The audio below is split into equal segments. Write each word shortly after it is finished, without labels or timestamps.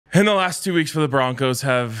And the last 2 weeks for the Broncos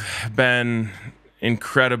have been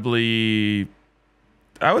incredibly,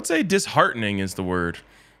 I would say disheartening is the word.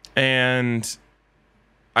 And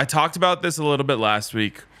I talked about this a little bit last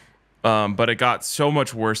week, but it got so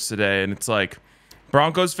much worse today. And it's like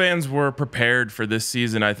Broncos fans were prepared for this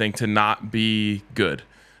season, I think, to not be good.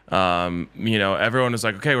 Everyone was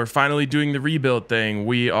like, okay, we're finally doing the rebuild thing.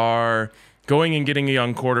 We are going and getting a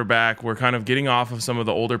young quarterback. We're kind of getting off of some of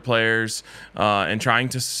the older players and trying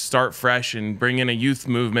to start fresh and bring in a youth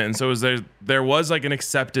movement. And so there was like an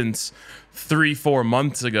acceptance 3-4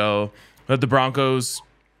 months ago that the Broncos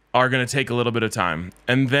are going to take a little bit of time.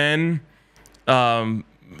 And then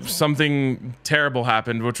something terrible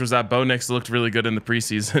happened, which was that Bo Nix looked really good in the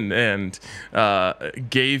preseason and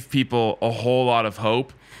gave people a whole lot of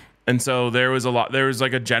hope. And so there was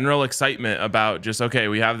like a general excitement about just, okay,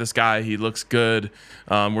 we have this guy. He looks good.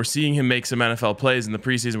 We're seeing him make some NFL plays in the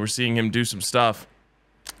preseason. We're seeing him do some stuff.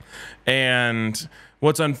 And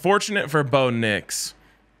what's unfortunate for Bo Nix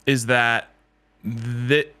is that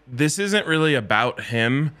this isn't really about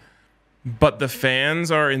him, but the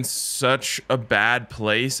fans are in such a bad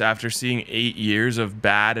place after seeing 8 years of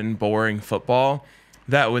bad and boring football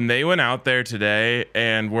that when they went out there today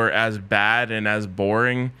and were as bad and as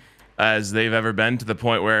boring as they've ever been, to the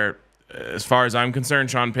point where, as far as I'm concerned,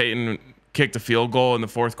 Sean Payton kicked a field goal in the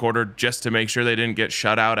fourth quarter just to make sure they didn't get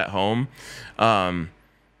shut out at home.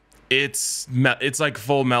 It's like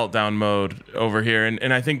full meltdown mode over here.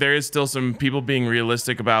 And I think there is still some people being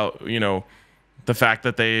realistic about, the fact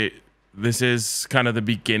that this is kind of the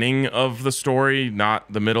beginning of the story,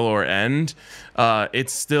 not the middle or end.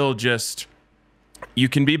 It's still just, you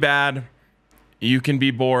can be bad, you can be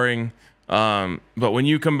boring. But when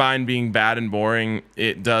you combine being bad and boring,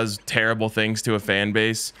 it does terrible things to a fan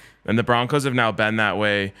base. And the Broncos have now been that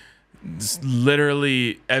way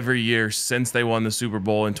literally every year since they won the Super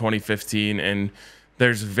Bowl in 2015. And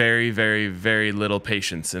there's very, very, very little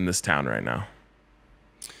patience in this town right now.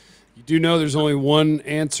 You do know there's only one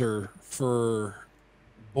answer for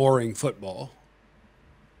boring football.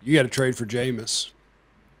 You got to trade for Jameis.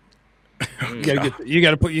 You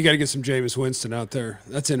got to get some Jameis Winston out there.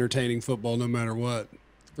 That's entertaining football no matter what.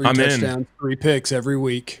 3 touchdowns, 3 picks every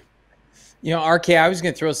week. RK, I was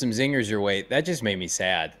going to throw some zingers your way. That just made me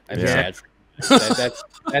sad. I'm sad for you.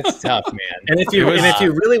 That's tough, man. And if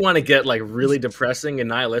you really want to get like really depressing and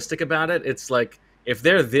nihilistic about it, it's like if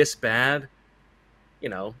they're this bad,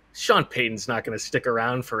 Sean Payton's not going to stick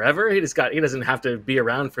around forever. He doesn't have to be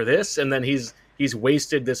around for this, and then he's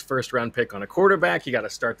wasted this first round pick on a quarterback. You got to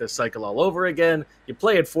start this cycle all over again. You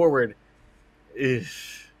play it forward.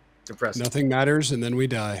 Depressing. Nothing matters, and then we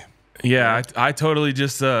die. Yeah, I totally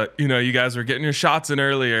just you guys were getting your shots in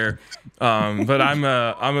earlier, but I'm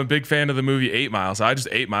a big fan of the movie 8 Mile, so I just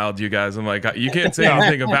 8 Miled you guys. I'm like, you can't say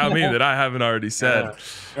anything about me that I haven't already said.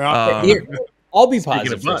 Here, I'll be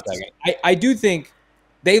positive for a second. I do think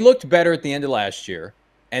they looked better at the end of last year,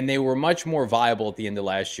 and they were much more viable at the end of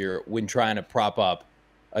last year when trying to prop up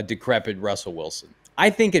a decrepit Russell Wilson. I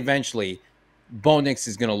think eventually Bo Nix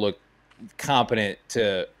is going to look competent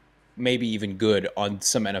to maybe even good on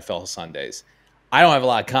some NFL Sundays. I don't have a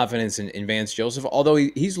lot of confidence in Vance Joseph, although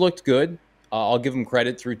he's looked good. I'll give him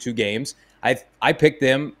credit through 2 games. I picked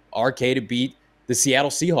them, RK, to beat the Seattle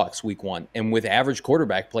Seahawks week 1, and with average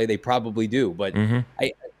quarterback play, they probably do. But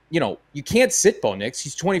you can't sit Bo Nix.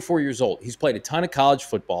 He's 24 years old. He's played a ton of college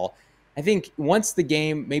football. I think once the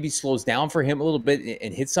game maybe slows down for him a little bit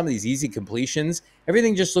and hits some of these easy completions,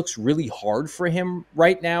 everything just looks really hard for him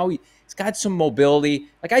right now. He's got some mobility.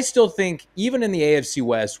 Like, I still think even in the AFC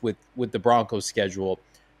West with the Broncos schedule,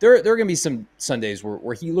 there are going to be some Sundays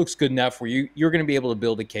where he looks good enough where you're going to be able to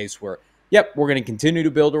build a case where, yep, we're going to continue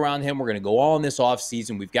to build around him. We're going to go all in this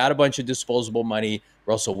offseason. We've got a bunch of disposable money.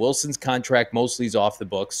 Russell Wilson's contract mostly is off the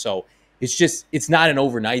books. So it's not an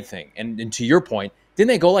overnight thing. And to your point, didn't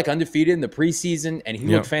they go like undefeated in the preseason and he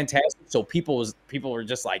looked fantastic? So people were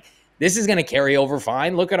just like, this is going to carry over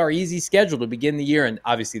fine. Look at our easy schedule to begin the year. And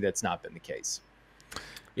obviously that's not been the case.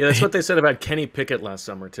 Yeah, that's what they said about Kenny Pickett last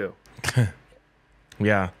summer too.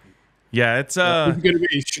 Yeah, it's Who's going to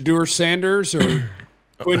be Shedeur Sanders or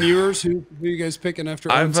Quinn Ewers? Who are you guys picking after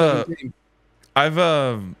 17?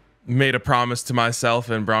 I've made a promise to myself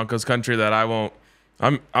in Broncos country that I won't.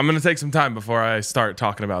 I'm going to take some time before I start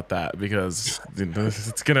talking about that because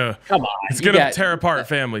it's gonna tear apart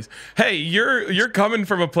families. Hey, you're coming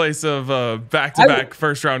from a place of back-to-back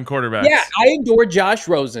first-round quarterbacks. Yeah, I endured Josh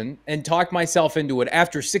Rosen and talked myself into it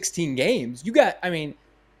after 16 games.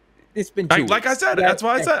 It's been 2 weeks. Like I said, that's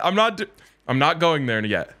why I said I'm not going there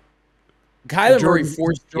yet. Kyler Murray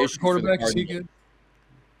forced quarterback. Is he good?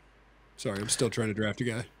 Sorry, I'm still trying to draft a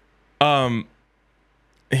guy.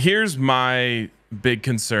 Here's my big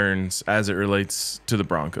concerns as it relates to the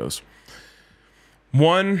Broncos.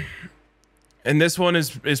 One, and this one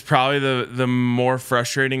is probably the more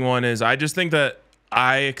frustrating one, is I just think that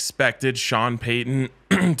I expected Sean Payton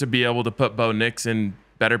to be able to put Bo Nix in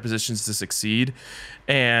better positions to succeed.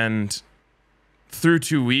 And through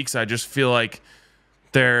 2 weeks, I just feel like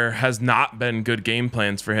there has not been good game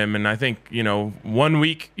plans for him. And I think, 1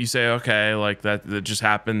 week you say, okay, like that just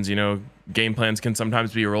happens. Game plans can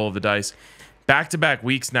sometimes be a roll of the dice. Back-to-back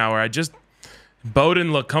weeks now where Bo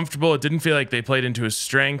didn't look comfortable. It didn't feel like they played into his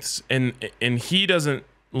strengths. And he doesn't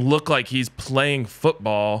look like he's playing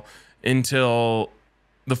football until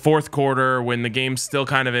the fourth quarter when the game's still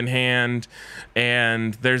kind of in hand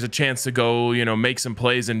and there's a chance to go, make some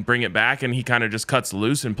plays and bring it back. And he kind of just cuts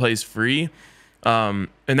loose and plays free. And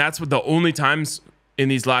that's what the only times in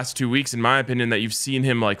these last 2 weeks, in my opinion, that you've seen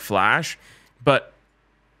him like flash. But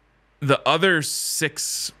the other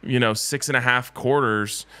 6.5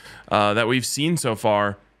 quarters that we've seen so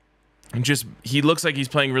far, he looks like he's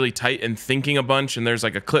playing really tight and thinking a bunch. And there's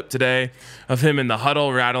like a clip today of him in the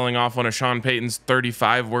huddle rattling off one of Sean Payton's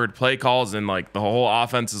 35-word play calls, and like the whole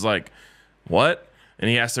offense is like, what? And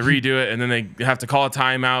he has to redo it, and then they have to call a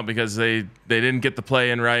timeout because they didn't get the play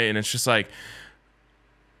in right. And it's just like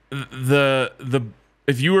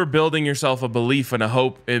if you were building yourself a belief and a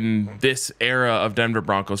hope in this era of Denver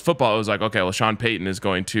Broncos football, it was like, okay, well, Sean Payton is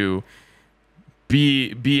going to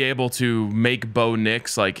be able to make Bo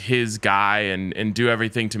Nix like his guy and do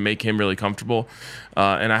everything to make him really comfortable.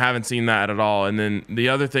 And I haven't seen that at all. And then the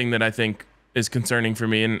other thing that I think is concerning for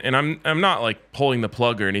me, and I'm not like pulling the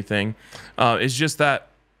plug or anything, is just that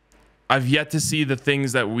I've yet to see the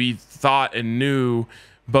things that we thought and knew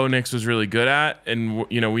Bo Nix was really good at. And,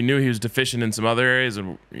 we knew he was deficient in some other areas,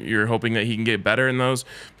 and you're hoping that he can get better in those.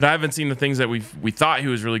 But I haven't seen the things that we thought he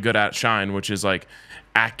was really good at shine, which is like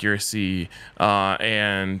accuracy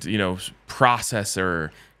and, processor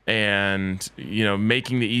and,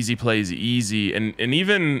 making the easy plays easy and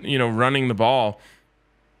even, running the ball.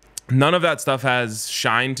 None of that stuff has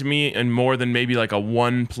shined to me in more than maybe like a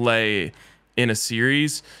one play in a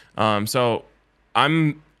series. So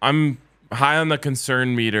I'm high on the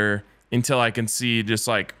concern meter until I can see just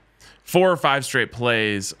like 4 or 5 straight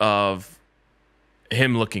plays of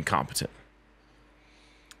him looking competent.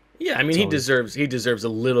 Yeah, I mean, he deserves a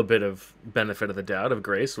little bit of benefit of the doubt, of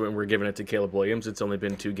grace, when we're giving it to Caleb Williams. It's only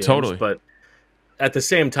been 2 games. Totally. But at the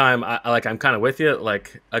same time, I'm kind of with you.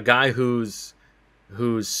 Like a guy whose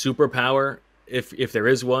superpower, if there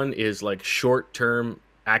is one, is like short-term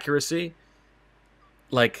accuracy.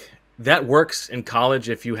 Like that works in college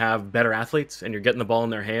if you have better athletes and you're getting the ball in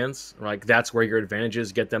their hands. Like that's where your advantage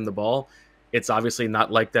is, get them the ball. It's obviously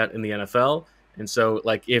not like that in the NFL. And so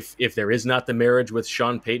like if there is not the marriage with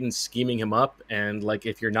Sean Payton scheming him up, and like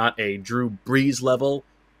if you're not a Drew Brees level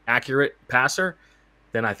accurate passer,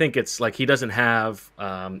 then I think it's like he doesn't have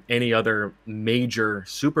any other major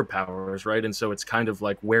superpowers, right? And so it's kind of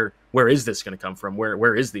like where is this going to come from?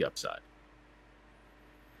 Where is the upside?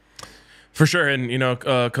 For sure. And,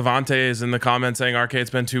 Cavante is in the comments saying, RK, it's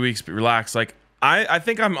been 2 weeks, but relax. Like, I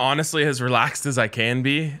think I'm honestly as relaxed as I can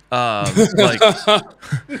be. I'm relaxed.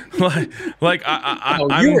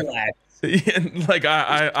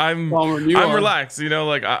 I'm relaxed.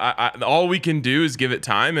 All we can do is give it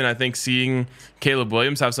time. And I think seeing Caleb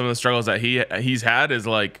Williams have some of the struggles that he's had is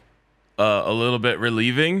like a little bit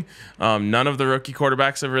relieving. None of the rookie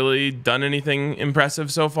quarterbacks have really done anything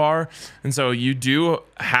impressive so far. And so you do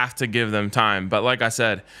have to give them time. But like I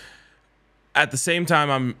said, at the same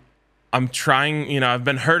time, I'm trying, I've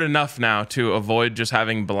been hurt enough now to avoid just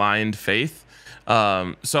having blind faith.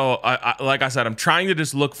 So I like I said, I'm trying to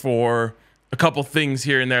just look for a couple things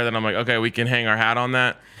here and there that I'm like, okay, we can hang our hat on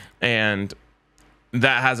that. And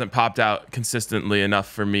that hasn't popped out consistently enough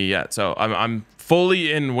for me yet. So I'm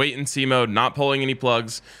fully in wait and see mode, not pulling any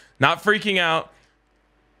plugs, not freaking out.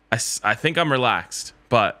 I think I'm relaxed,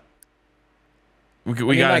 but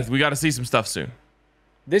we got to see some stuff soon.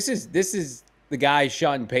 This is the guy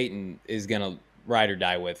Sean Payton is gonna ride or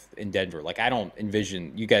die with in Denver. Like I don't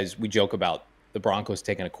envision you guys. We joke about the Broncos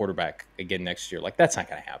taking a quarterback again next year. Like that's not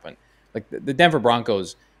gonna happen. Like the Denver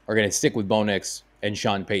Broncos are gonna stick with Bo Nix and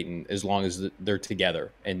Sean Payton as long as they're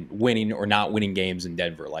together and winning or not winning games in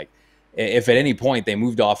Denver. Like if at any point they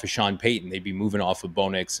moved off of Sean Payton, they'd be moving off of Bo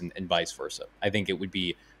Nix and vice versa. I think it would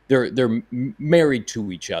be they're married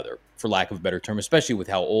to each other, for lack of a better term, especially with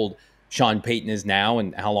how old Sean Payton is now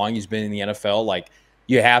and how long he's been in the NFL. Like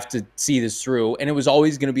you have to see this through. And it was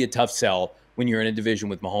always going to be a tough sell when you're in a division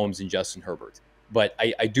with Mahomes and Justin Herbert. But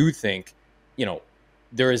I do think,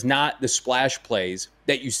 there is not the splash plays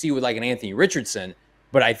that you see with like an Anthony Richardson,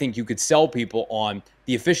 but I think you could sell people on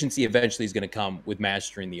the efficiency eventually is going to come with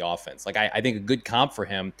mastering the offense. Like I think a good comp for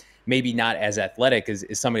him, maybe not as athletic as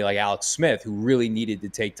somebody like Alex Smith, who really needed to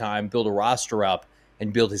take time, build a roster up,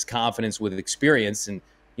 and build his confidence with experience and,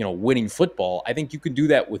 you know, winning football. I think you can do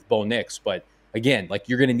that with Bo Nix. But again, like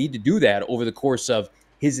you're going to need to do that over the course of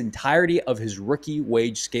his entirety of his rookie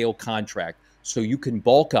wage scale contract. So you can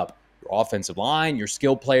bulk up your offensive line, your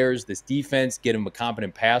skill players, this defense, get him a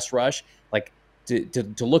competent pass rush. Like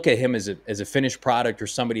to look at him as a finished product or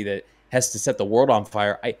somebody that has to set the world on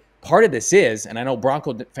fire. Part of this is, and I know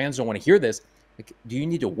Bronco fans don't want to hear this, like, do you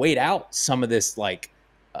need to wait out some of this like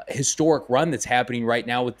historic run that's happening right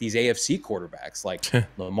now with these AFC quarterbacks like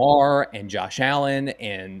Lamar and Josh Allen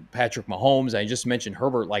and Patrick Mahomes? I just mentioned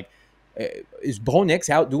Herbert. Like, is Bo Nix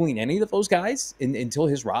outdoing any of those guys until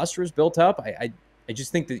his roster is built up? I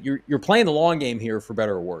just think that you're playing the long game here, for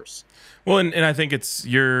better or worse. Well, and I think it's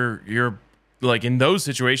you're like in those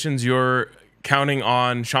situations, you're counting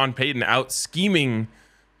on Sean Payton out scheming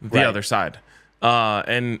the other side.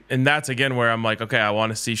 And that's again where I'm like, okay, I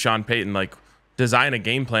want to see Sean Payton like design a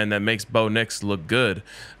game plan that makes Bo Nix look good.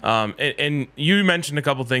 And you mentioned a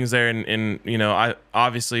couple things there, and you know, I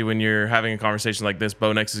obviously when you're having a conversation like this,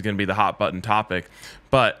 Bo Nix is going to be the hot button topic,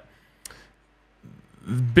 but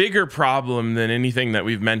bigger problem than anything that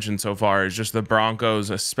we've mentioned so far is just the Broncos,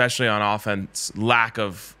 especially on offense, lack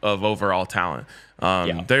of overall talent.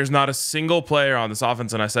 There's not a single player on this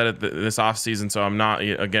offense, and I said it this offseason, so I'm not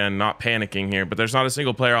panicking here, but there's not a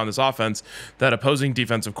single player on this offense that opposing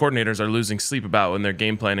defensive coordinators are losing sleep about when they're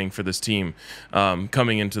game planning for this team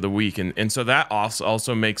coming into the week. And so that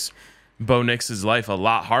also makes Bo Nix's life a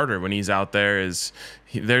lot harder when he's out there.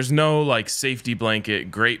 There's no like safety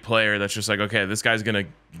blanket great player that's just like, okay, this guy's gonna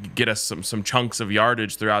get us some chunks of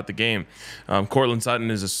yardage throughout the game. Cortland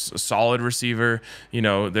Sutton is a solid receiver. You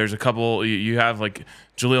know, there's a couple. You have like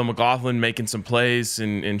Jaleel McLaughlin making some plays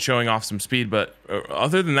and showing off some speed, but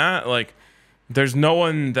other than that, like, there's no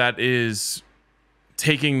one that is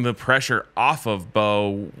taking the pressure off of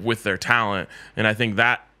Bo with their talent, and I think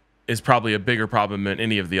that is probably a bigger problem than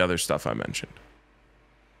any of the other stuff I mentioned.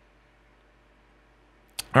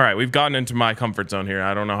 All right, we've gotten into my comfort zone here.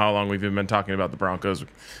 I don't know how long we've been talking about the Broncos.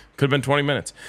 Could have been 20 minutes.